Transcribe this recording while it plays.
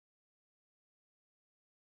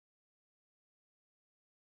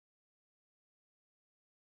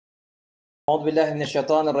أعوذ بالله من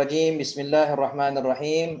الشيطان الرجيم بسم الله الرحمن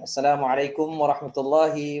الرحيم السلام عليكم ورحمة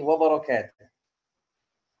الله وبركاته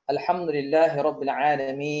الحمد لله رب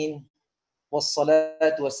العالمين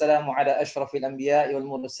والصلاة والسلام على أشرف الأنبياء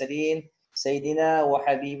والمرسلين سيدنا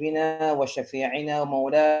وحبيبنا وشفيعنا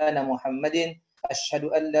ومولانا محمد أشهد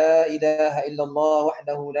أن لا إله إلا الله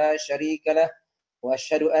وحده لا شريك له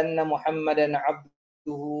وأشهد أن محمدا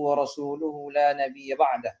عبده ورسوله لا نبي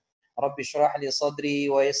بعده رب اشرح لي صدري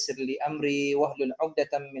ويسر لي أمري واحلل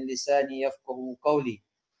عقدة من لساني يفقه قولي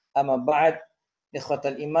أما بعد إخوة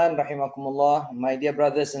الإيمان رحمكم الله. My dear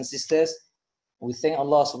brothers and sisters, we thank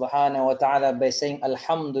Allah subhanahu wa ta'ala by saying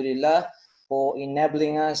Alhamdulillah for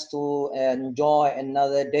enabling us to enjoy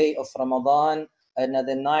another day of Ramadan,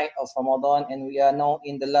 another night of Ramadan, and we are now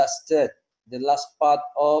in the last third, the last part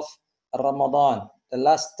of Ramadan, the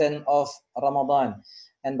last 10 of Ramadan.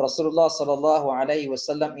 And Rasulullah sallallahu alayhi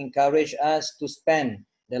wasallam encouraged us to spend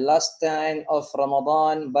the last 10 of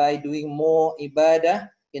Ramadan by doing more ibadah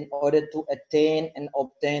in order to attain and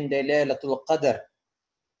obtain the Laylatul Qadr.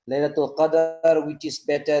 Laylatul Qadr, which is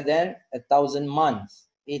better than 1,000 months.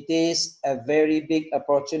 It is a very big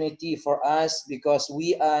opportunity for us because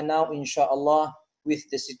we are now, inshallah, with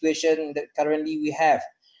the situation that currently we have.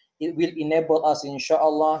 It will enable us,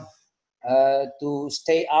 inshallah, to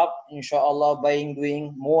stay up, inshallah, by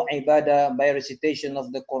doing more ibadah, by recitation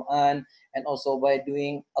of the Qur'an, and also by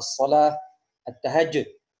doing as-salah, at-tahajjud,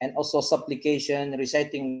 and also supplication,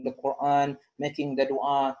 reciting the Qur'an, making the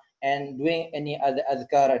dua, and doing any other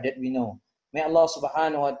adhkar that we know. May Allah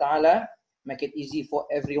subhanahu wa ta'ala make it easy for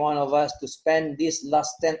every one of us to spend this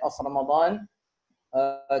last 10 of Ramadan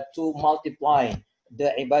to multiply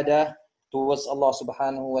the ibadah towards Allah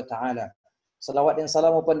subhanahu wa ta'ala. Salawat dan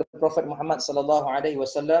salam kepada Prophet Muhammad sallallahu alaihi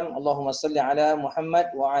wasallam. Allahumma salli ala Muhammad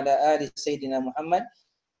wa ala ali Sayyidina Muhammad.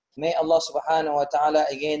 May Allah subhanahu wa ta'ala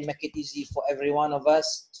again make it easy for every one of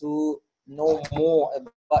us to know more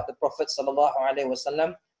about the Prophet sallallahu alaihi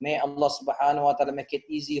wasallam. May Allah subhanahu wa ta'ala make it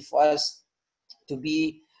easy for us to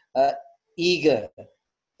be eager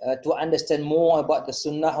to understand more about the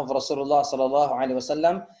sunnah of Rasulullah sallallahu alaihi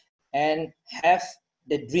wasallam and have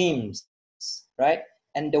the dreams, right?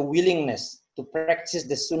 And the willingness to practice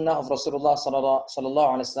the sunnah of Rasulullah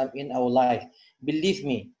sallallahu alaihi wasallam in our life. Believe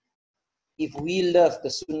me, if we love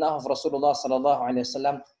the sunnah of Rasulullah sallallahu alaihi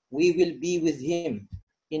wasallam, we will be with him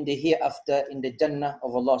in the hereafter in the Jannah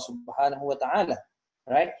of Allah subhanahu wa ta'ala.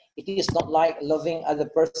 Right? It is not like loving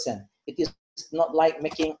other person. It is not like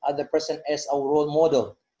making other person as our role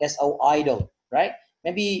model, as our idol. Right?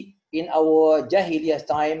 Maybe in our Jahiliyah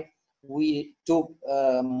time, we took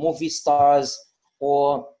movie stars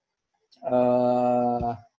or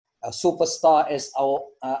a superstar as our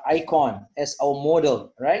icon, as our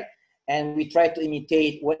model, right? And we try to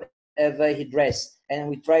imitate whatever he dressed, and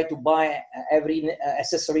we try to buy every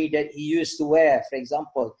accessory that he used to wear, for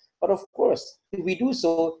example. But of course, if we do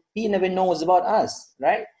so, he never knows about us,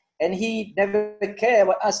 right? And he never cares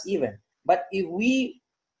about us even. But if we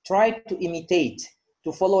try to imitate,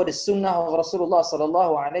 to follow the sunnah of Rasulullah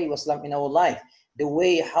sallallahu alaihi wasallam in our life, the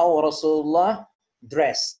way how Rasulullah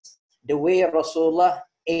dressed, the way Rasulullah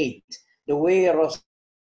ate, the way Rasulullah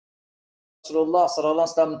sallallahu alaihi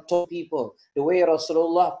wasallam taught people, the way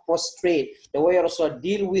Rasulullah prostrate, the way Rasulullah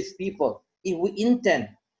deal with people. If we intend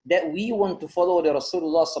that we want to follow the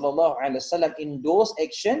Rasulullah sallallahu alaihi wasallam in those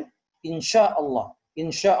actions, inshallah,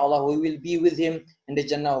 we will be with him in the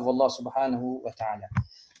Jannah of Allah subhanahu wa ta'ala.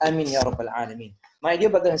 Amin ya Rabbal Alameen. My dear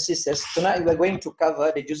brothers and sisters, tonight we are going to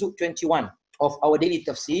cover the Juzuk 21 of our daily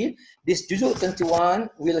tafsir. This Juzuk 21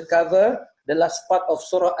 will cover the last part of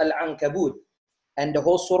Surah Al-Ankabut and the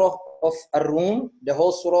whole Surah of Ar-Rum, the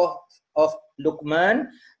whole Surah of Luqman,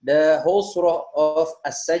 the whole Surah of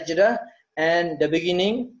As-Sajdah, and the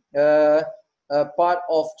beginning part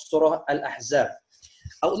of Surah Al-Ahzab.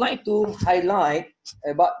 I would like to highlight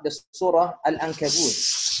about the Surah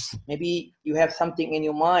Al-Ankabut. Maybe you have something in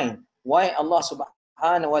your mind. Why Allah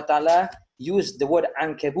subhanahu wa ta'ala use the word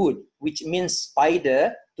Ankabut, which means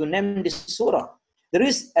spider, to name this surah? There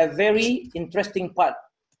is a very interesting part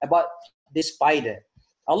about this spider.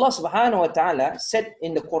 Allah subhanahu wa ta'ala said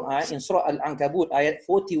in the Qur'an, in Surah Al-Ankabut, ayat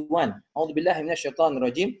 41, A'udhu billahi minash shaitanir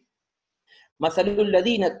rajim, مَثَلُ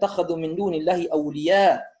الَّذِينَ اتَّخَذُوا مِن دُونِ اللَّهِ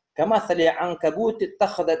أَوْلِيَاءَ كَمَثَلِ الْعَنكَبُوتِ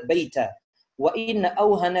اتَّخَذَتْ بَيْتًا وَإِنَّ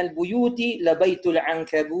أَوْهَنَ الْبُيُوتِ لَبَيْتُ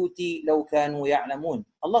الْعَنكَبُوتِ لَوْ كَانُوا يَعْلَمُونَ.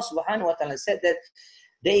 Allah subhanahu wa ta'ala said that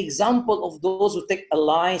the example of those who take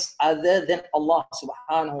allies other than Allah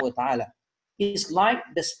subhanahu wa ta'ala is like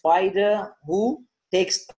the spider who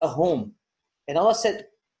takes a home. And Allah said,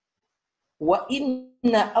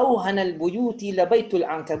 وَإِنَّ أَوْهَنَ الْبُيُوتِ لَبَيْتُ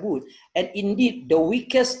الْعَنْكَبُوتِ. And indeed, the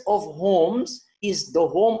weakest of homes is the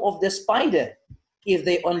home of the spider, if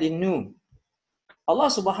they only knew. Allah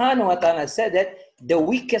subhanahu wa ta'ala said that the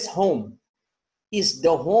weakest home is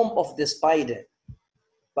the home of the spider.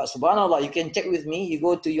 But subhanAllah, you can check with me, you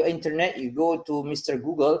go to your internet, you go to Mr.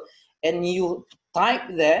 Google, and you type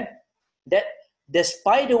there that the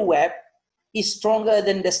spider web is stronger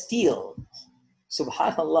than the steel.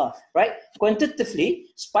 Subhanallah, right? Quantitatively,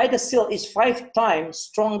 spider silk is 5 times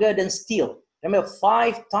stronger than steel. Remember,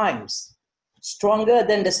 5 times stronger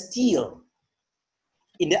than the steel.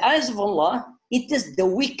 In the eyes of Allah, it is the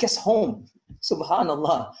weakest home.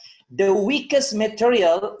 Subhanallah. The weakest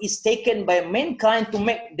material is taken by mankind to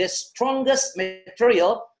make the strongest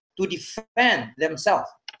material to defend themselves,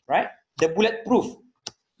 right? The bulletproof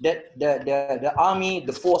that the army,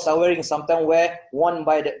 the force are wearing, sometimes worn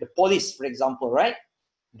by the police, for example, right?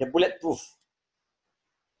 The bulletproof.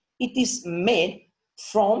 It is made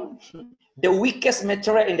from the weakest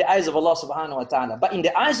material in the eyes of Allah subhanahu wa ta'ala. But in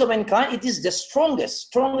the eyes of mankind, it is the strongest,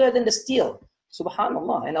 stronger than the steel.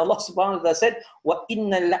 Subhanallah. And Allah subhanahu wa ta'ala said,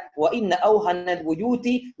 وَإِنَّ أَوْهَنَ الْبُيُوتِ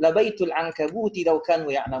لَبَيْتُ الْعَنْكَبُوتِ لَوْ كَانُوا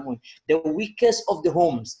يَعْلَمُونَ. The weakest of the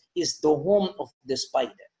homes is the home of the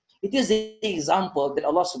spider. It is the example that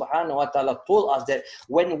Allah subhanahu wa ta'ala told us that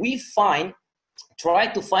when we try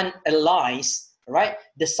to find allies, right,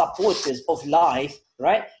 the supporters of life,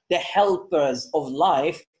 right, the helpers of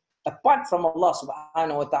life, apart from Allah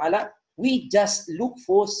subhanahu wa ta'ala, we just look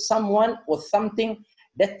for someone or something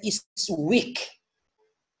that is weak,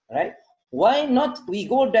 right? Why not we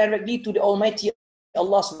go directly to the Almighty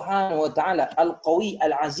Allah subhanahu wa ta'ala, Al-Qawi,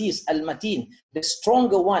 Al-Aziz, Al-Mateen, the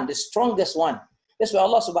stronger one, the strongest one. That's why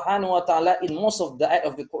Allah subhanahu wa ta'ala in most of the ayat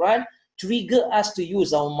of the Quran trigger us to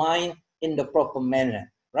use our mind in the proper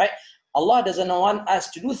manner, right? Allah doesn't want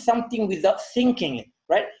us to do something without thinking it,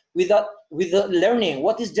 right? Without learning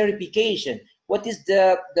what is the replication, what is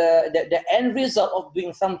the end result of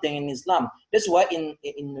doing something in Islam. That's why in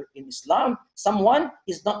Islam, someone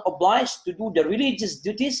is not obliged to do the religious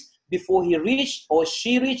duties before he reach or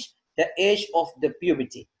she reach the age of the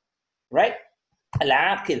puberty, right?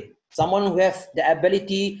 Al-Aqil, someone who has the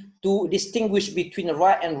ability to distinguish between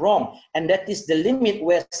right and wrong. And that is the limit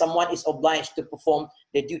where someone is obliged to perform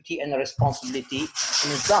the duty and the responsibility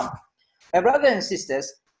in Islam. My brothers and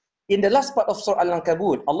sisters, in the last part of Surah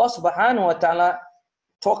Al-Ankabut, Allah subhanahu wa ta'ala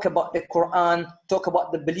talk about the Qur'an, talk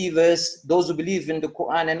about the believers, those who believe in the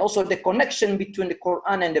Qur'an, and also the connection between the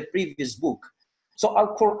Qur'an and the previous book. So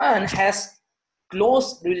Al-Qur'an has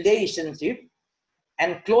close relationship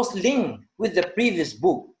and close link with the previous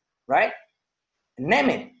book, right? Name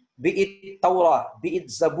it, be it Torah, be it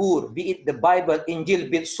Zabur, be it the Bible, Injil,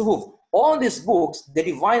 be it Suhuf. All these books, the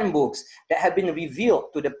divine books that have been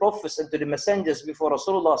revealed to the prophets and to the messengers before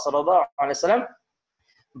Rasulullah sallallahu alaihi wasallam,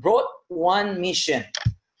 brought one mission,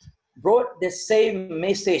 brought the same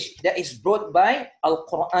message that is brought by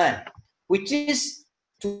Al-Quran, which is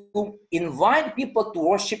to invite people to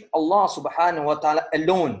worship Allah subhanahu wa ta'ala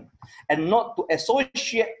alone and not to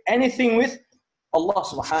associate anything with Allah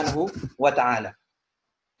subhanahu wa ta'ala.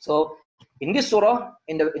 So in this surah,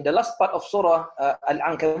 in the last part of Surah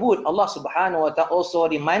Al-Ankabut, Allah subhanahu wa ta'ala also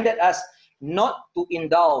reminded us not to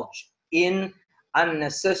indulge in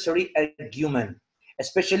unnecessary argument,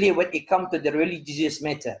 especially when it comes to the religious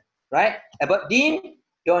matter, right? About deen,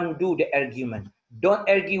 don't do the argument. Don't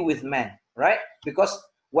argue with man, right? Because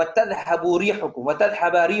وَتَذْهَبُ رِيحُكُمْ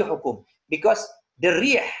وَتَذْهَبَ رِيحُكُمْ, because the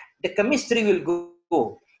rih, the chemistry will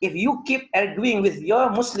go. If you keep arguing with your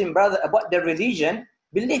Muslim brother about the religion,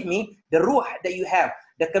 believe me, the ruh that you have,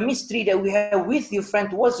 the chemistry that we have with your friend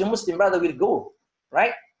towards your Muslim brother will go,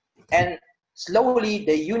 right? And slowly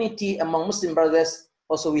the unity among Muslim brothers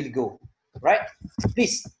also will go, right?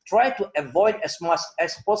 Please try to avoid as much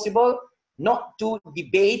as possible not to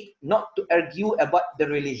debate, not to argue about the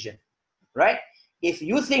religion, right? If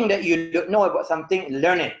you think that you don't know about something,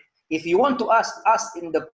 learn it. If you want to ask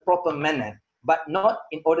in the proper manner, but not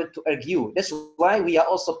in order to argue. That's why we are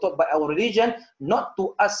also taught by our religion not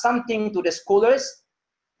to ask something to the scholars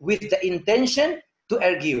with the intention to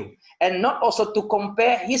argue, and not also to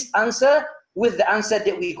compare his answer with the answer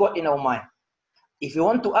that we got in our mind. If you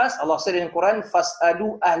want to ask, Allah said in the Quran,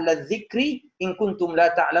 فَاسْأَلُوا أَهْلَ الذِّكْرِ إِن كُنْتُمْ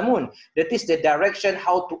لَا تَعْلَمُونَ. That is the direction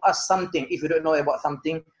how to ask something if you don't know about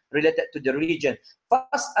something related to the religion.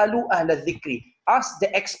 فَاسْأَلُوا أَهْلَ الذِّكْرِ. Ask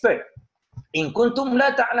the expert. إِن كُنْتُمْ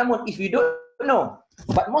لَا تَعْلَمُونَ. If you don't know.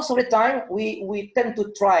 But most of the time, we tend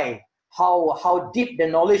to try how deep the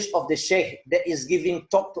knowledge of the sheikh that is giving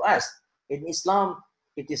talk to us. In Islam,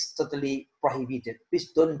 it is totally prohibited.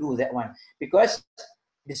 Please don't do that one. Because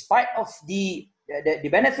despite of the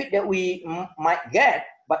benefit that we might get,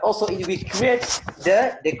 but also it will create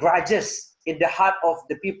the grudges in the heart of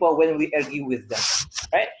the people when we argue with them,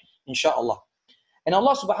 right? Inshallah. And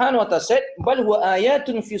Allah subhanahu wa ta'ala said, بَلْ هُوَ آيَاتٌ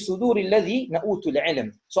فِي صُدُورِ الَّذِي نَأُوتُ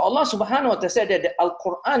الْعِلْمِ. So Allah subhanahu wa ta'ala said that the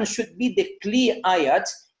Al-Quran should be the clear ayat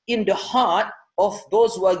in the heart of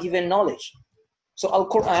those who are given knowledge. So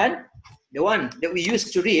Al-Quran, the one that we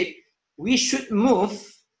used to read, we should move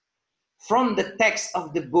from the text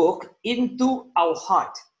of the book into our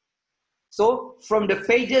heart. So from the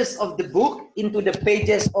pages of the book into the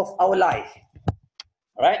pages of our life.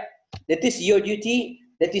 All right? That is your duty.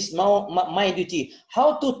 That is my duty.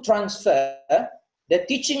 How to transfer the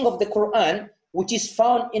teaching of the Quran, which is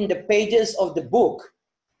found in the pages of the book,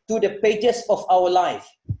 to the pages of our life.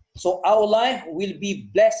 So our life will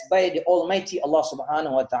be blessed by the Almighty Allah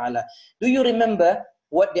subhanahu wa ta'ala. Do you remember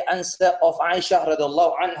what the answer of Aisha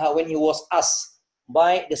radiallahu anha when he was asked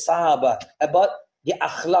by the Sahaba about the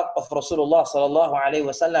akhlaq of Rasulullah sallallahu alayhi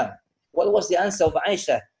wa sallam? What was the answer of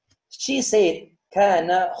Aisha? She said,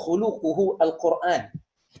 Kana khuluquhu al-Quran.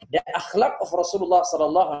 The akhlaq of Rasulullah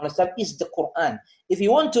sallallahu alaihi wasallam is the Quran. If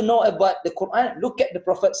you want to know about the Quran, look at the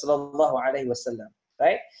Prophet sallallahu alaihi wasallam,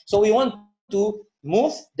 right? So we want to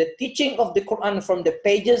move the teaching of the Quran from the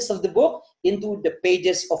pages of the book into the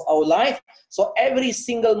pages of our life. So every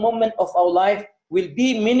single moment of our life will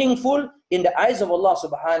be meaningful in the eyes of Allah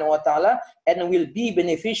subhanahu wa ta'ala and will be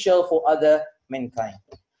beneficial for other mankind.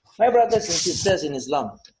 My brothers and sisters in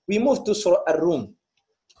Islam, we move to Surah Ar-Rum.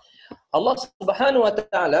 Allah subhanahu wa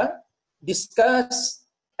ta'ala discussed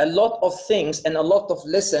a lot of things and a lot of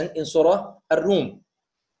lessons in Surah Ar-Rum.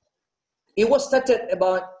 It was started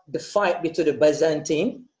about the fight between the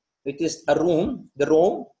Byzantine, which is Ar-Rum, the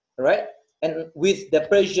Rome, right? And with the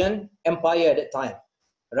Persian Empire at that time,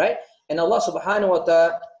 right? And Allah subhanahu wa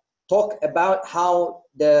ta'ala talked about how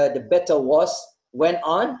the battle went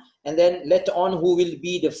on, and then later on who will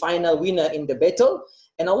be the final winner in the battle.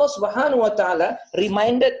 And Allah subhanahu wa ta'ala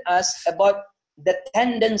reminded us about the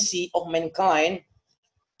tendency of mankind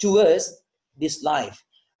towards this life.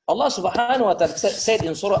 Allah subhanahu wa ta'ala said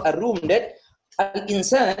in Surah Ar-Rum that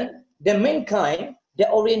Al-Insan, the mankind,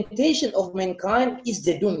 the orientation of mankind is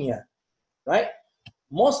the dunya, right?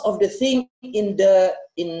 Most of the thing in the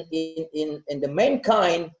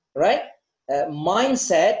mankind, right,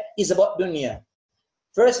 mindset is about dunya.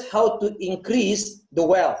 First, how to increase the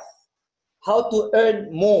wealth, how to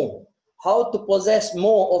earn more, how to possess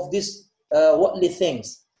more of these worldly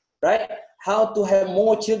things, right? How to have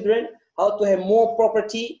more children, how to have more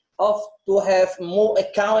property, how to have more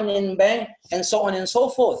account in bank, and so on and so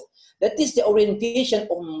forth. That is the orientation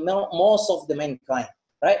of most of the mankind,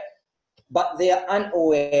 right? But they are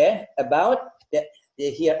unaware about the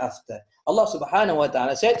hereafter. Allah subhanahu wa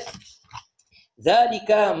ta'ala said, ذَلِكَ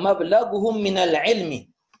مَبْلَغُهُمْ مِنَ الْعِلْمِ.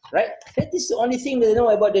 Right? That is the only thing they know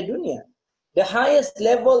about the dunya. The highest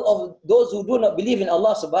level of those who do not believe in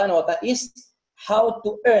Allah subhanahu wa ta'ala is how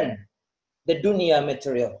to earn the dunya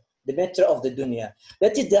material, the matter of the dunya.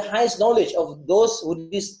 That is the highest knowledge of those who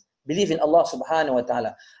believe in Allah subhanahu wa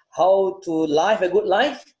ta'ala. How to live a good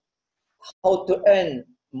life, how to earn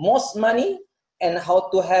most money, and how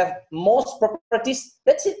to have most properties.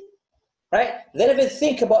 That's it. Right? They never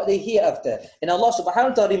think about the hereafter. And Allah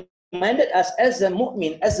subhanahu wa ta'ala reminded us as a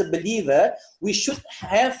mu'min, as a believer, we should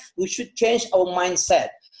change our mindset.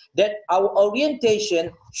 That our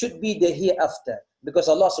orientation should be the hereafter. Because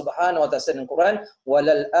Allah subhanahu wa ta'ala said in Quran,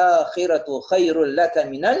 وَلَلْآخِرَةُ خَيْرٌ لَكَ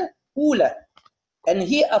مِنَ الْأُولَى. And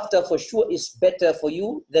hereafter for sure is better for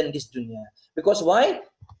you than this dunya. Because why?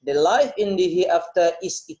 The life in the hereafter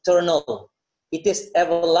is eternal. It is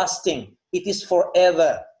everlasting. It is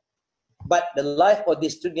forever. But the life of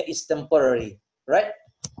this dunya is temporary, right?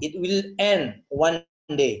 It will end one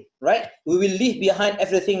day, right? We will leave behind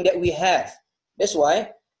everything that we have. That's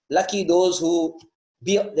why, lucky those who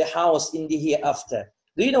build the house in the hereafter.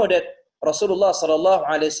 Do you know that Rasulullah sallallahu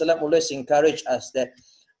alaihi wasallam always encouraged us that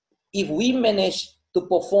if we manage to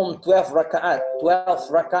perform 12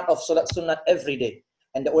 rak'at of salat sunnah every day,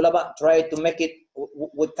 and the ulama try to make it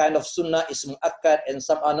what kind of sunnah is mu'akkad and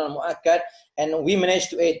some are not mu'akkad, and we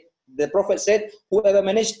managed to eat. The Prophet said, whoever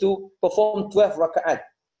managed to perform 12 rak'at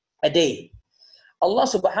a day, Allah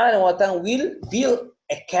subhanahu wa ta'ala will build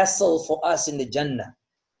a castle for us in the Jannah.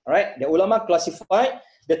 Alright? The ulama classified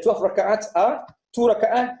the 12 rak'ats are 2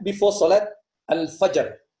 rak'at before Salat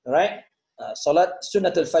al-Fajr. Right? Salat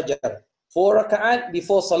Sunnat al-Fajr. 4 rak'at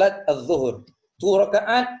before Salat al-Dhuhr. 2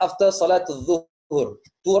 rak'at after Salat al-Dhuhr.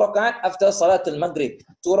 2 rak'at after Salat al-Maghrib.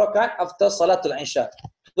 2 rak'at after Salat al-Isha.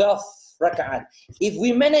 12 rak'at. If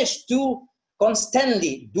we manage to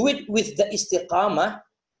constantly do it with the istiqamah,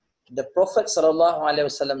 the Prophet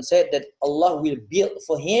ﷺ said that Allah will build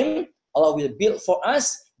for him, Allah will build for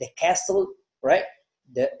us the castle, right?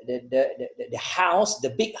 The house,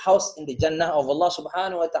 the big house in the Jannah of Allah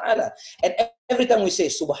subhanahu wa ta'ala. And every time we say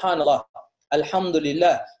Subhanallah,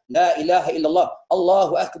 Alhamdulillah, La ilaha illallah,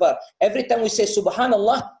 Allahu Akbar. Every time we say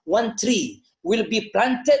Subhanallah, one tree will be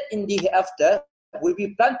planted in the hereafter, will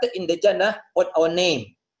be planted in the Jannah on our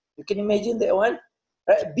name. You can imagine that one?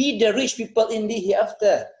 Right? Be the rich people in the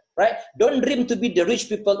hereafter. Right? Don't dream to be the rich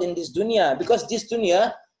people in this dunya, because this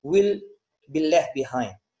dunya will be left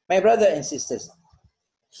behind. My brother and sisters,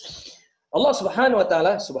 Allah subhanahu wa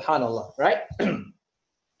ta'ala, subhanallah, right?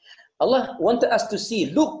 Allah wanted us to see,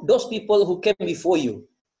 look, those people who came before you,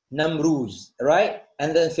 Namruz, right?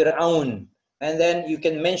 And then Fir'aun, and then you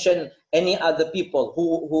can mention any other people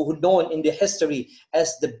who known in the history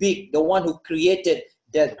as the one who created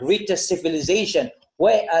the greatest civilization.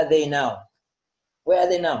 Where are they now? Where are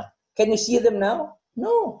they now? Can you see them now?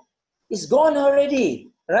 No. It's gone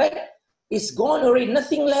already, right? It's gone already,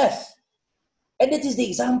 nothing left. And it is the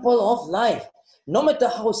example of life. No matter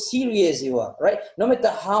how serious you are, right? No matter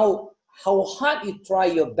how hard you try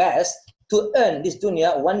your best to earn this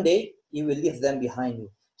dunya, one day you will leave them behind you.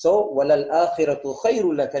 So, وَلَلْآخِرَةُ خَيْرُ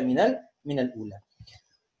لَكَ مِنَ الْأُولَى.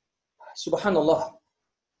 Subhanallah.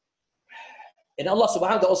 And Allah subhanahu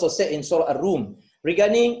wa ta'ala also said in Surah Ar-Rum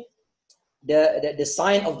regarding the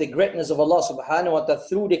sign of the greatness of Allah subhanahu wa ta'ala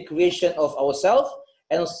through the creation of ourselves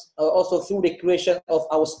and also through the creation of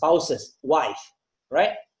our spouses, wife,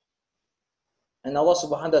 right? And Allah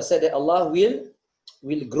subhanahu wa ta'ala said that Allah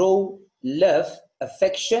will grow love,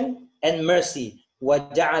 affection, and mercy.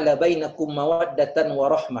 وَجَعَلَ بَيْنَكُمْ مَوَدَّةً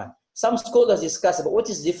وَرَحْمَةً. Some scholars discuss about what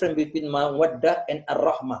is different between mawaddah and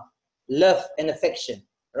ar-rahmah, love and affection,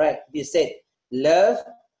 right? They said love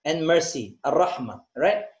and mercy, ar-rahmah,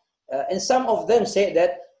 right? And some of them say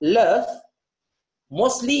that love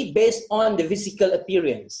mostly based on the physical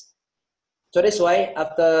appearance. So that's why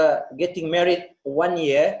after getting married 1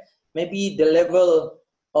 year, maybe the level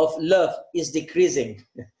of love is decreasing,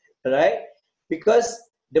 right? Because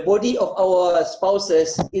the body of our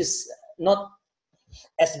spouses is not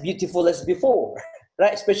as beautiful as before,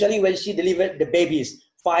 right? Especially when she delivered the babies,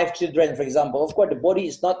 5 children, for example. Of course, the body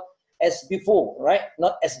is not as before, right?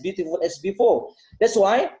 Not as beautiful as before. That's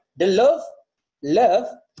why the love,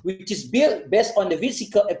 which is built based on the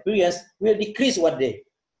physical appearance, will decrease one day.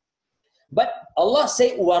 But Allah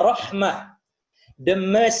said, wa rahmah, the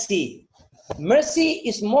mercy. Mercy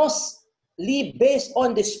is mostly based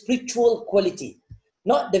on the spiritual quality,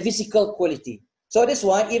 not the physical quality. So that's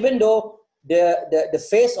why even though the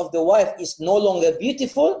face of the wife is no longer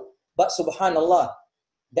beautiful, but subhanallah,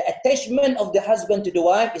 the attachment of the husband to the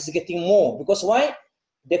wife is getting more. Because why?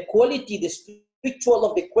 The quality, the spiritual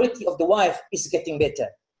of the quality of the wife is getting better.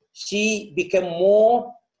 She became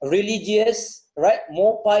more religious, right?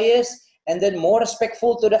 More pious, and then more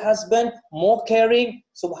respectful to the husband, more caring.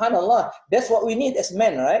 Subhanallah. That's what we need as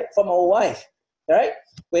men, right? From our wife, right?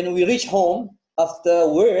 When we reach home after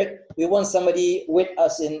work, we want somebody with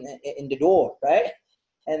us in the door, right?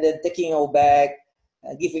 And then taking our bag,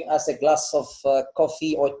 giving us a glass of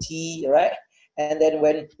coffee or tea, right? And then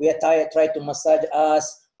when we are tired, try to massage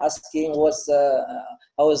us, asking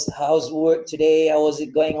how's work today, how is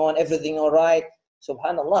it going on, everything all right?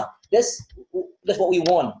 Subhanallah. That's what we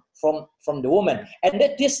want from the woman. And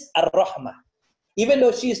that is ar-rahmah. Even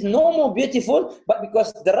though she is no more beautiful, but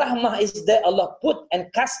because the rahmah is there, Allah put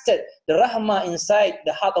and casted the rahmah inside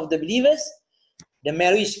the heart of the believers, the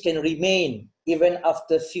marriage can remain even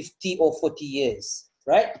after 50 or 40 years,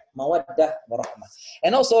 right? Mawaddah wa rahmah.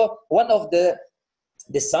 And also, one of the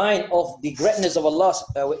sign of the greatness of Allah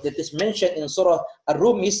that is mentioned in Surah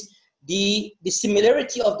Ar-Rum is the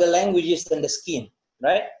similarity of the languages and the skin,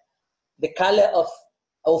 right? The color of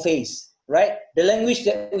our face, right? The language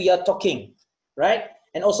that we are talking, right?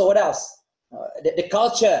 And also what else? The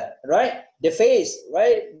culture, right? The face,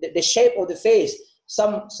 right? The shape of the face.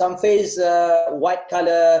 Some face white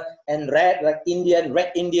color and red, like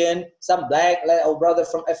red Indian. Some black, like our brother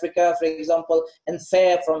from Africa, for example, and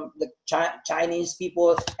fair from the Chinese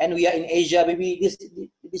people. And we are in Asia, maybe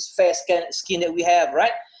this fair skin that we have,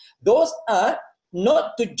 right? Those are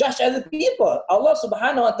not to judge other people. Allah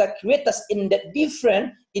subhanahu wa ta'ala created us in that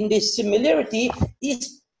different, in this similarity,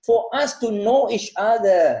 is for us to know each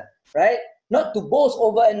other, right? Not to boast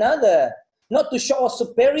over another, not to show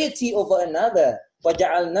superiority over another.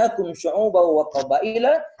 وَجَعَلْنَاكُمْ شُعُوبًا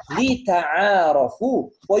وَقَبَائِلَ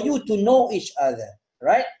لِتَعَارَفُوا, for you to know each other,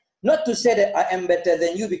 right? Not to say that I am better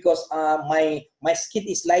than you because my skin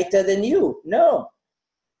is lighter than you. No.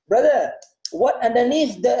 Brother, what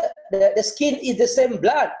underneath the skin is the same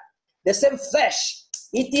blood. the same flesh.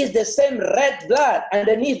 It is the same red blood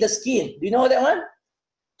underneath the skin. Do you know that one?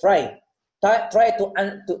 Try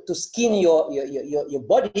to skin your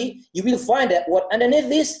body. You will find that what underneath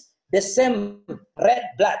this, the same red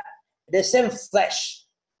blood, the same flesh,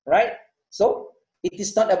 right? So it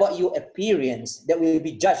is not about your appearance that will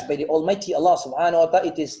be judged by the Almighty Allah subhanahu wa ta'ala.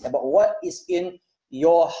 It is about what is in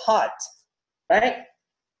your heart, right?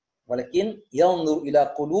 Walakin yanzur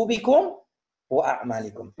ila qulubikum wa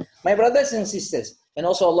a'malikum. My brothers and sisters, and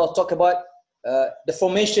also Allah talk about the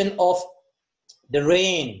formation of the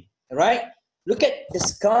rain, right? Look at the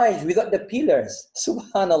skies without the pillars.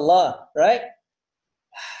 Subhanallah, right?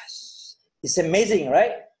 It's amazing,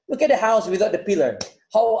 right? Look at the house without the pillar.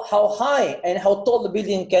 How high and how tall the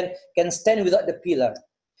building can stand without the pillar.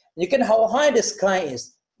 You can how high the sky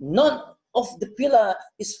is. None of the pillar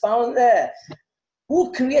is found there.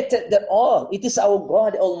 Who created that all? It is our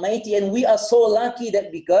God Almighty, and we are so lucky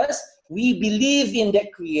that because we believe in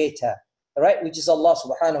that Creator, right? Which is Allah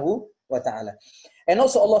subhanahu wa ta'ala. And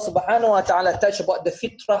also Allah subhanahu wa ta'ala touched about the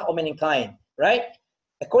fitrah of mankind, right?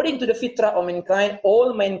 According to the fitrah of mankind,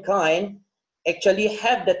 all mankind actually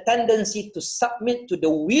have the tendency to submit to the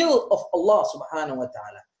will of Allah subhanahu wa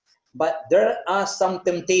ta'ala. But there are some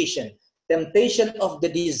temptation of the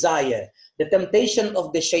desire, the temptation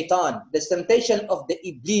of the shaitan, the temptation of the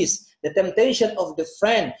iblis, the temptation of the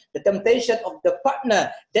friend, the temptation of the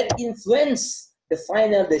partner that influence the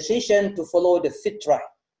final decision to follow the fitrah,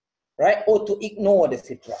 right? Or to ignore the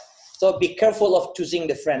fitrah. So be careful of choosing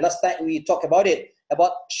the friend. Last time we talked about it,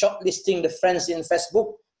 about shortlisting the friends in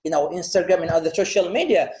Facebook, in our Instagram and other social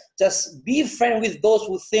media. Just be friend with those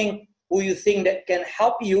who you think that can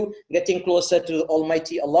help you getting closer to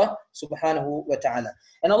Almighty Allah subhanahu wa ta'ala.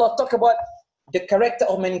 And Allah talk about the character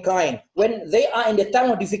of mankind. When they are in the time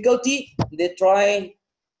of difficulty, they try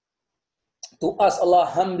to ask Allah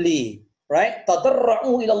humbly, right?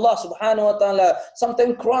 Tadarra'u ila Allah subhanahu wa ta'ala.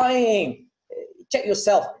 Sometimes crying. Check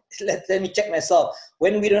yourself. Let me check myself.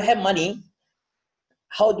 When we don't have money,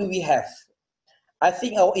 how do we have? I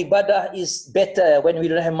think our ibadah is better when we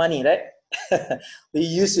don't have money, right? We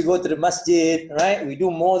used to go to the masjid, right? We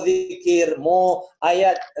do more dhikr, more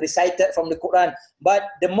ayat recited from the Qur'an. But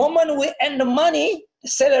the moment we earn the money, the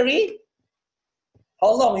salary,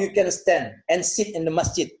 how long you can stand and sit in the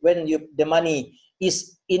masjid when the money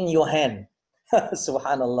is in your hand?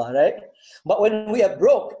 Subhanallah, right? But when we are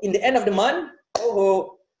broke in the end of the month,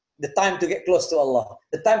 the time to get close to Allah,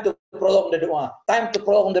 the time to prolong the dua, time to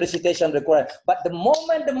prolong the recitation of the Quran. But the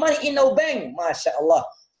moment the money in our bank, mashallah,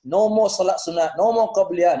 no more salat sunnah, no more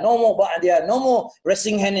qabliyah, no more ba'diyah, no more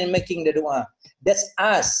resting hand and making the dua. That's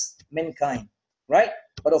us, mankind, right?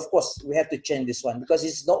 But of course, we have to change this one because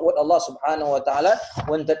it's not what Allah subhanahu wa ta'ala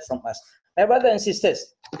wanted from us. My brothers and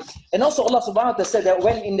sisters, and also Allah subhanahu wa ta'ala said that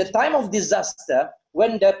when in the time of disaster,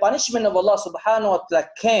 when the punishment of Allah subhanahu wa ta'ala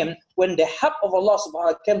came, when the help of Allah subhanahu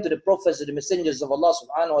wa ta'ala came to the prophets and the messengers of Allah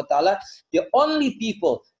subhanahu wa ta'ala, the only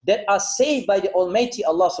people that are saved by the Almighty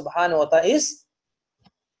Allah subhanahu wa ta'ala is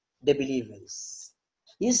the believers,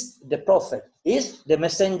 is the prophet, is the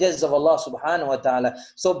messengers of Allah subhanahu wa ta'ala.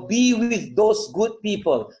 So be with those good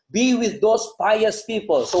people, be with those pious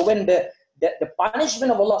people. So when the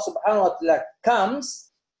punishment of Allah subhanahu wa ta'ala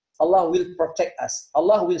comes, Allah will protect us.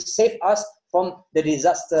 Allah will save us from the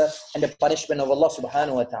disaster and the punishment of Allah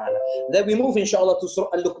subhanahu wa ta'ala. Then we move inshallah to Surah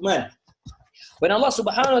Al-Luqman. When Allah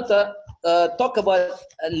subhanahu wa ta'ala talk about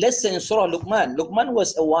a lesson in Surah Luqman, Luqman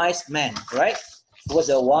was a wise man, right? He was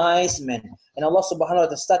a wise man. And Allah subhanahu wa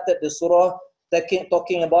ta'ala started the surah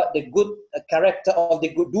talking about the good character of the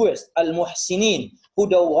good doers, Al-Muhsinin,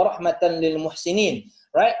 Huda wa rahmatan lil-Muhsinin,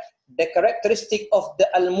 right? The characteristic of the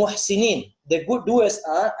Al-Muhsinin, the good doers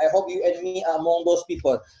are, I hope you and me are among those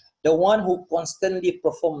people, the one who constantly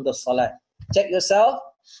perform the salat. Check yourself.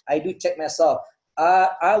 I do check myself.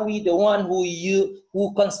 Are we the one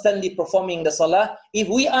who constantly performing the salah? If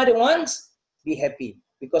we are the ones, be happy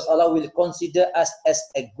because Allah will consider us as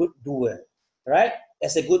a good doer, right?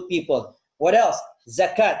 As a good people. What else?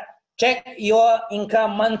 Zakat. Check your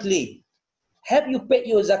income monthly. Have you paid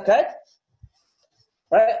your zakat?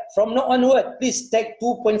 Right? From now onward, please take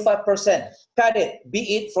 2.5%. Cut it,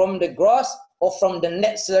 be it from the gross or from the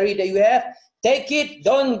net salary that you have. Take it,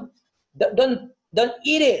 don't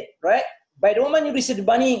eat it, right? By the moment you receive the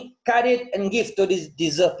money, cut it and give to these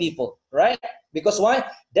deserved people, right? Because why?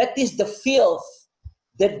 That is the filth,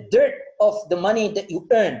 the dirt of the money that you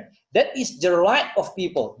earn. That is the right of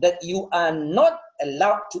people that you are not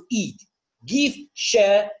allowed to eat. Give,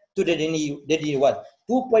 share to the needy one.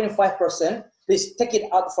 2.5%. Please take it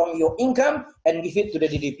out from your income and give it to the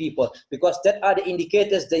needy people, because that are the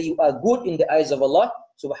indicators that you are good in the eyes of Allah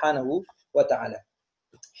subhanahu wa ta'ala.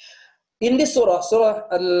 In this surah, Surah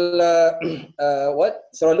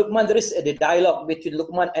Luqman, there is the dialogue between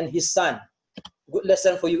Luqman and his son. Good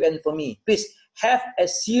lesson for you and for me. Please have a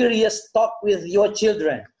serious talk with your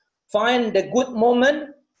children. Find the good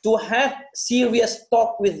moment to have serious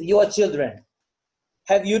talk with your children.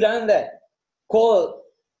 Have you done that? Call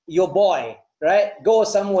your boy, right? Go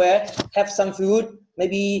somewhere, have some food,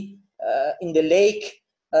 maybe in the lake,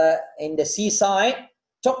 in the seaside.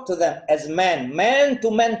 Talk to them as man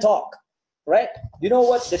to man talk. Right? You know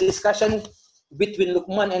what the discussion between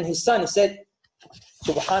Luqman and his son? He said,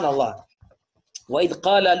 Subhanallah. وَإِذْ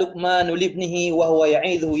قَالَ لُقْمَانُ لِابْنِهِ وَهُوَ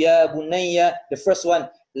يَعِيذُهُ يَا بُنَيَّ. The first one,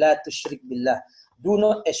 لَا تُشْرِكْ بِاللَّهِ. Do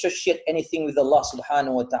not associate anything with Allah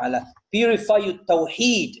subhanahu wa ta'ala. Purify your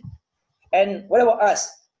tawheed. And what about us?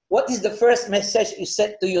 What is the first message you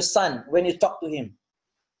said to your son when you talk to him?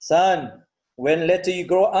 Son, when later you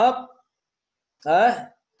grow up,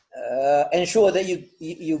 ensure that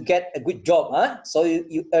you get a good job, so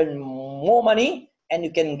you earn more money and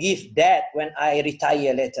you can give that when I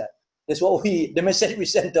retire later. That's what the message we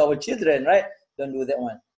send to our children, right? Don't do that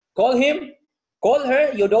one. Call him, call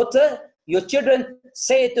her, your daughter, your children,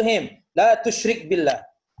 say to him, La tushrik billah.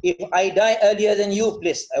 If I die earlier than you,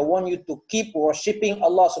 please, I want you to keep worshipping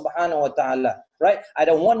Allah subhanahu wa ta'ala, right? I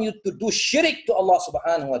don't want you to do shirk to Allah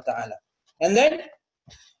subhanahu wa ta'ala. And then,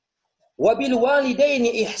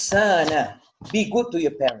 وَبِالْوَالِدَيْنِ إِحْسَانًا. Be good to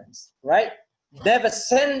your parents, right? Never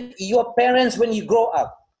send your parents when you grow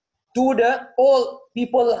up to the old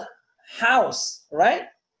people house, right?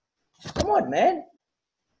 Come on, man.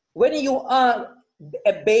 When you are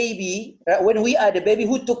a baby, when we are the baby,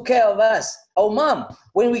 who took care of us? Our mom.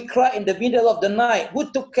 When we cry in the middle of the night,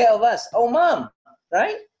 who took care of us? Our mom,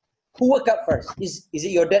 right? Who woke up first? Is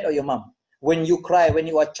it your dad or your mom? When you cry, when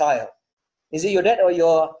you are a child, is it your dad or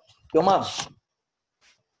your mom?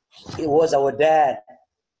 It was our dad.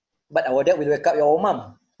 But our dad will wake up your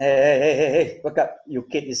mom. Hey, wake up. Your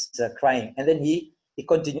kid is crying. And then he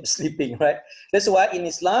continued sleeping, right? That's why in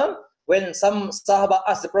Islam, when some Sahaba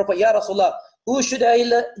asked the Prophet, Ya Rasulullah, who should I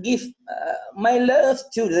give my love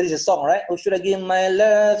to? There is a song, right? Who should I give my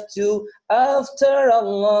love to after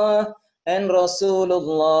Allah and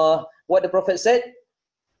Rasulullah? What the Prophet said?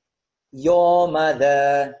 Your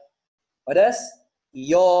mother. What else?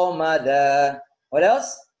 Your mother. What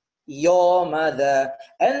else? Your mother.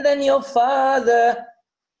 And then your father.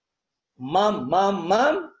 Mom,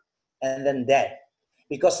 and then dad.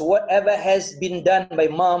 Because whatever has been done by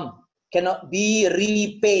mom cannot be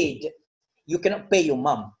repaid. You cannot pay your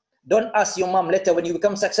mom. Don't ask your mom later when you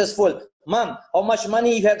become successful, Mom, how much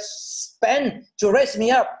money you have spent to raise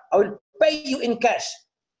me up? I will pay you in cash.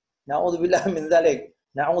 Na'udhu billahi min dhalik.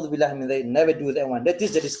 Na'udhu billahi min dhalik. Never do that one. That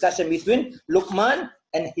is the discussion between Luqman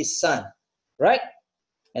and his son. Right?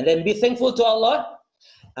 And then be thankful to Allah.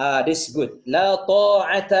 This is good. La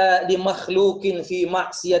ta'ata li makhluqin fi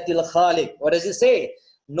ma'siyatil khaliq. What does it say?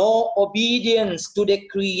 No obedience to the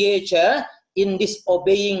creator in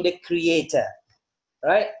disobeying the creator.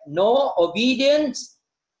 Right? No obedience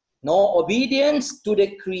to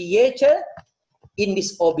the creator in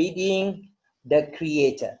disobeying the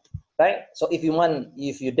creator. Right? So if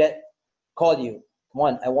your dad call you, come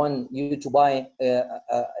on, I want you to buy a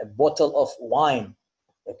bottle of wine.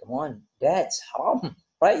 Like, come on, that's haram.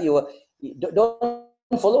 Right? You don't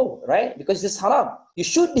follow, right? Because it's haram. You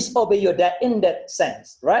should disobey your dad in that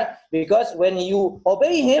sense, right? Because when you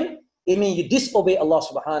obey him, it means you disobey Allah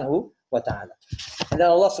subhanahu wa ta'ala. And then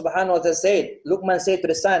Allah subhanahu wa ta'ala said, Luqman said to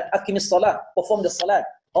the son, Aqimis salah, perform the salat.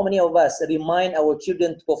 How many of us remind our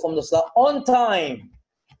children to perform the salah on time,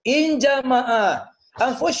 in jama'ah?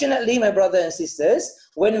 Unfortunately, my brothers and sisters,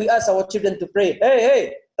 when we ask our children to pray,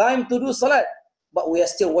 hey, time to do salat, but we are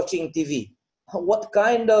still watching TV. What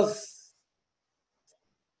kind of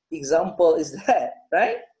example is that,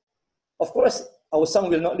 right? Of course, our son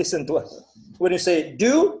will not listen to us. When you say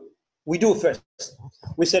do, we do first.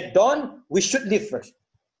 We said don't, we should live first.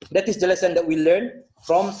 That is the lesson that we learn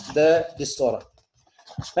from this surah.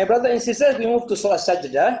 My brothers and sisters, we move to Surah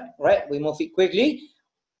Sajdah, right? We move it quickly.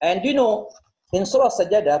 And you know, in Surah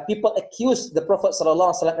Sajdah, people accuse the Prophet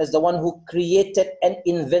ﷺ as the one who created and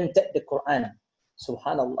invented the Qur'an.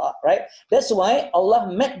 Subhanallah, right? That's why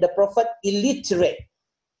Allah made the Prophet illiterate,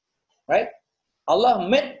 right? Allah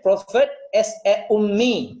made Prophet as a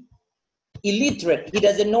ummi, illiterate. He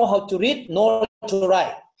doesn't know how to read nor to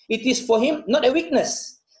write. It is for him not a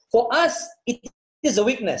weakness. For us, it is a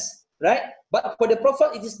weakness, right? But for the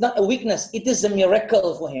Prophet, it is not a weakness. It is a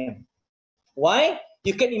miracle for him. Why?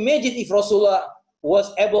 You can imagine if Rasulullah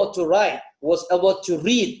was able to write, was able to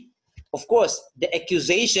read. Of course, the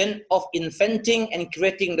accusation of inventing and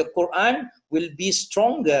creating the Quran will be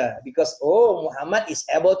stronger because, oh, Muhammad is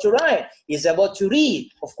able to write, is able to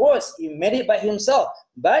read. Of course, he made it by himself.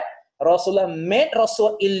 But Rasulullah made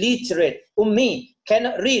Rasul illiterate, ummi,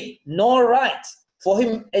 cannot read nor write. For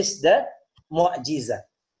him is the mu'jizah.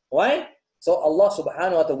 Why? So Allah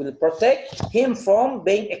subhanahu wa ta'ala will protect him from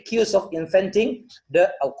being accused of inventing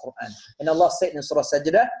the Al-Quran. And Allah said in Surah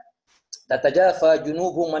Sajdah, تَتَجَافَى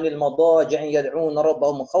جُنُوبُهُمْ عَنِ الْمَضَاجِعِ يَدْعُونَ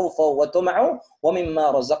رَبَّهُمْ خَوْفًا وَطَمَعًا وَمِمَّا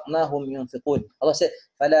رَزَقْنَاهُمْ يُنْفِقُونَ. Allah said,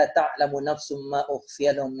 فَلَا تَعْلَمُ نَفْسٌ مَا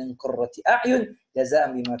أُخْفِيَ لَهُم مِّن قُرَّةِ أَعْيُنٍ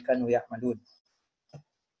جَزَاءً بِمَا كَانُوا يَعْمَلُونَ.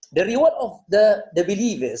 The reward of the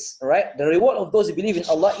believers, right? The reward of those who believe in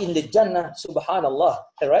Allah in the Jannah, subhanallah,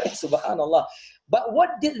 right? Subhanallah. But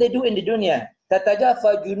what did they do in the dunya?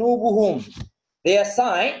 تَتَجَافَى جُنُوبُهُمْ. Their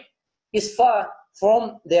side is far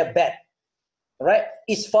from their bed, right?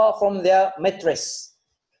 Is far from their mattress.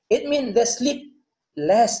 It means they sleep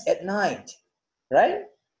less at night, right?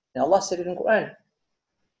 And Allah said in the Quran,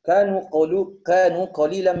 كانوا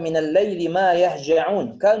قليلا من الليل ما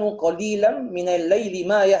يهجعون. كانوا قليلا من الليل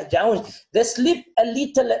ما يهجعون. They sleep a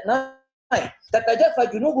little at night.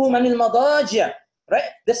 تتجافى جنوبهم عن المضاجع. Right?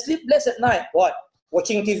 They sleep less at night. What?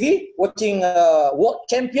 Watching TV? Watching World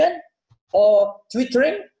Champion? Or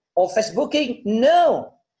Twittering? Or Facebooking?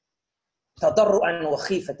 No. تضرعا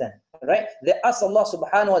وخيفة. Right? They ask Allah subhanahu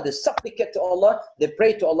wa ta'ala, they supplicate to Allah, they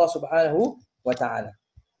pray to Allah subhanahu wa ta'ala.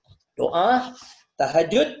 Doa,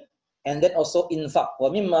 tahajjud, and then also infaq.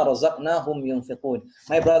 وَمِمَّا رَزَقْنَاهُمْ يُنْفِقُونَ.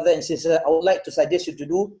 My brother and sister, I would like to suggest you to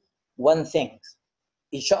do one thing.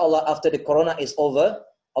 Inshallah, after the corona is over,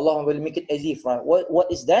 Allah will make it easy for us.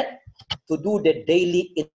 What is that? To do the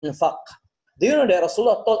daily infaq. Do you know that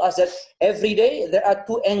Rasulullah told us that every day there are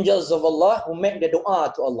two angels of Allah who make the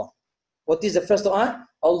dua to Allah. What is the first dua?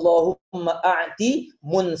 Allahumma a'ti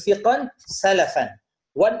munfiqan salafan.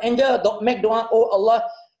 One angel don't make dua, oh Allah,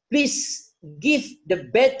 please give the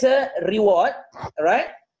better reward, right,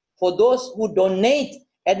 for those who donate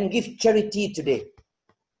and give charity today.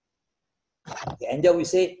 The angel will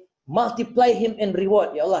say, multiply him in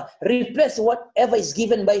reward, Ya Allah. Replace whatever is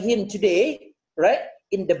given by him today, right,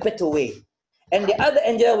 in the better way. And the other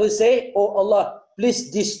angel will say, oh Allah, please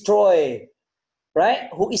destroy, right,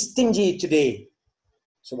 who is stingy today.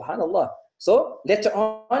 Subhanallah. So later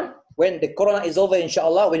on, when the corona is over,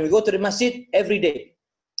 inshallah, when we go to the masjid every day,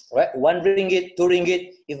 right, 1 ringgit, 2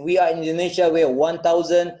 ringgit. If we are in Indonesia, we are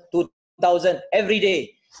 1,000, 2,000 every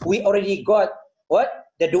day. We already got what?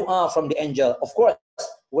 The dua from the angel. Of course,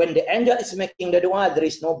 when the angel is making the dua, there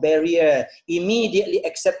is no barrier. Immediately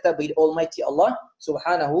accepted by the Almighty Allah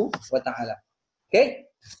subhanahu wa ta'ala. Okay?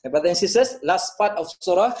 My brothers and sisters, last part of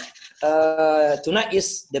surah tonight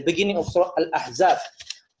is the beginning of surah Al-Ahzab.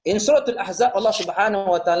 In surah Al-Ahzab, Allah subhanahu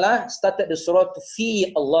wa ta'ala started the surah to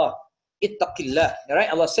fear Allah. Ittaqillah.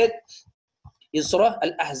 Right? Allah said in surah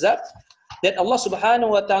Al-Ahzab that Allah subhanahu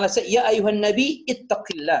wa ta'ala said, Ya ayuhan nabi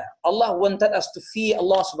ittaqillah. Allah wanted us to fear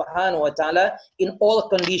Allah subhanahu wa ta'ala in all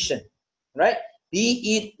conditions. Right? Be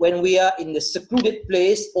it when we are in the secluded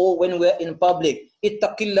place or when we are in public.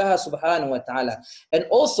 Ittaqillah subhanahu wa ta'ala. And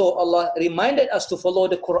also Allah reminded us to follow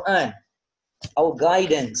the Qur'an, our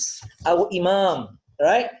guidance, our imam,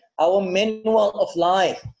 right? Our manual of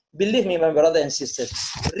life. Believe me, my brother and sisters,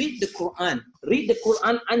 read the Qur'an. Read the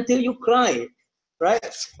Qur'an until you cry, right?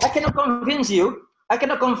 I cannot convince you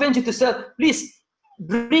to say, please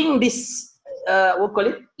bring this,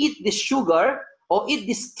 eat this sugar or eat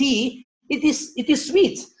this tea. It is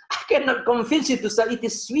sweet. I cannot convince you to say it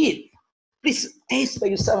is sweet. Please taste by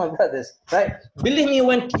yourself, my brothers, right? Believe me,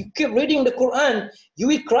 when you keep reading the Qur'an, you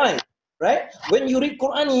will cry, right? When you read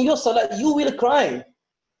Qur'an in your salat, you will cry.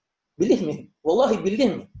 Believe me, wallahi, believe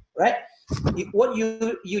me, right? What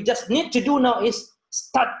you just need to do now is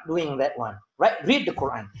start doing that one, right? Read the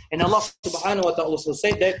Qur'an. And Allah subhanahu wa ta'ala also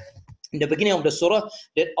said that in the beginning of the surah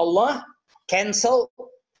that Allah cancel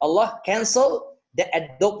the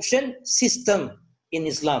adoption system in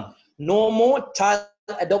Islam. No more child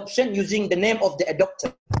adoption using the name of the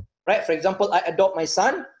adopter, right? For example, I adopt my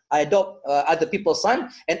son, I adopt other people's son,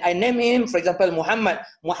 and I name him, for example, Muhammad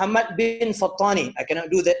bin Fathoni. I cannot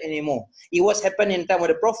do that anymore. It was happening in the time of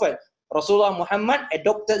the Prophet. Rasulullah Muhammad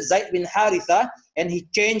adopted Zaid bin Haritha, and he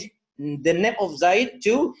changed the name of Zaid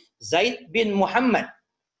to Zaid bin Muhammad,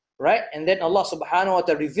 right? And then Allah subhanahu wa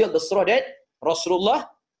ta'ala revealed the surah that Rasulullah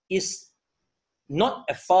is not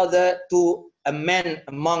a father to a man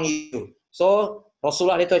among you. So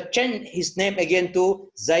Rasulullah later changed his name again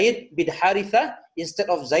to Zaid bin Haritha instead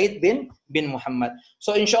of Zaid bin Muhammad.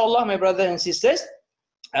 So inshallah, my brothers and sisters,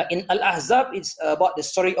 In Al-Ahzab, it's about the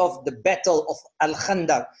story of the battle of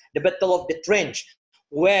Al-Khandaq, the battle of the trench,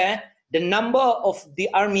 where the number of the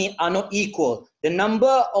army are not equal. The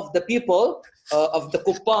number of the people of the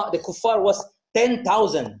kuffar was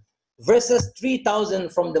 10,000 versus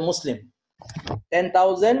 3,000 from the Muslim.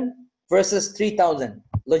 10,000 versus 3,000.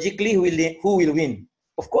 Logically, who will win?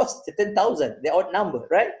 Of course, the 10,000. They outnumbered,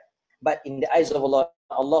 right? But in the eyes of Allah,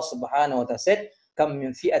 Allah subhanahu wa ta'ala said, كَمْ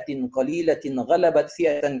مِنْ فِئَةٍ قَلِيلَةٍ غَلَبَتْ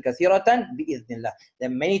فِئَةً كَثِيرَةً بِإِذْنِ اللَّهِ. There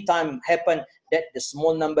many times happened that the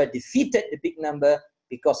small number defeated the big number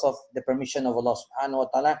because of the permission of Allah subhanahu wa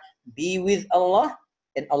ta'ala. Be with Allah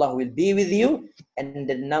and Allah will be with you, and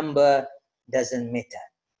the number doesn't matter,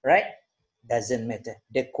 right? Doesn't matter.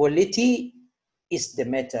 The quality is the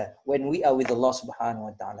matter when we are with Allah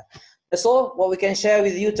subhanahu wa ta'ala. That's all what we can share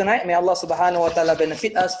with you tonight. May Allah subhanahu wa ta'ala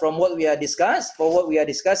benefit us from what we are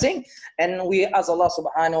discussing, and we ask Allah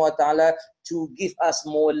subhanahu wa ta'ala to give us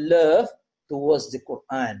more love towards the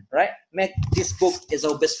Quran, right? Make this book as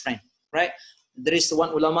our best friend, right? There is one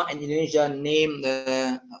ulama in Indonesia named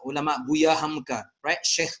ulama Buya Hamka, right?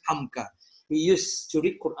 Sheikh Hamka. He used to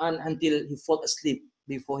read Quran until he fall asleep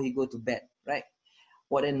before he go to bed, right?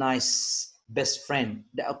 What a nice best friend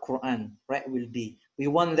that a Quran, right, will be. We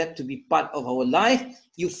want that to be part of our life.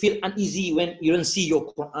 You feel uneasy when you don't see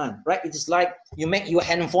your Quran, right? It is like you make your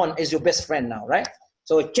handphone as your best friend now, right?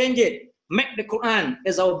 So change it. Make the Quran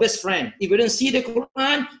as our best friend. If you don't see the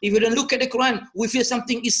Quran, if you don't look at the Quran, we feel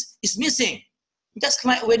something is missing. Just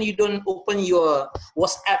like when you don't open your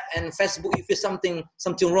WhatsApp and Facebook, you feel something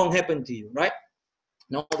wrong happened to you, right?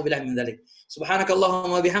 نعوذ بالله من ذلك. سبحانك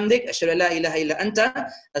اللهم وبحمدك أشهد أن لا إله إلا أنت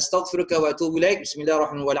أستغفرك وأتوب إليك. بسم الله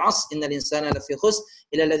الرحمن الرحيم. والعصر إن الإنسان لفي خسر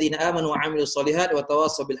إلا الذين آمنوا وعملوا الصالحات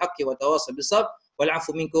وتواصوا بالحق وتواصوا بالصبر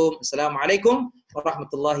والعفو منكم. السلام عليكم ورحمة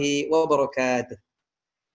الله وبركاته.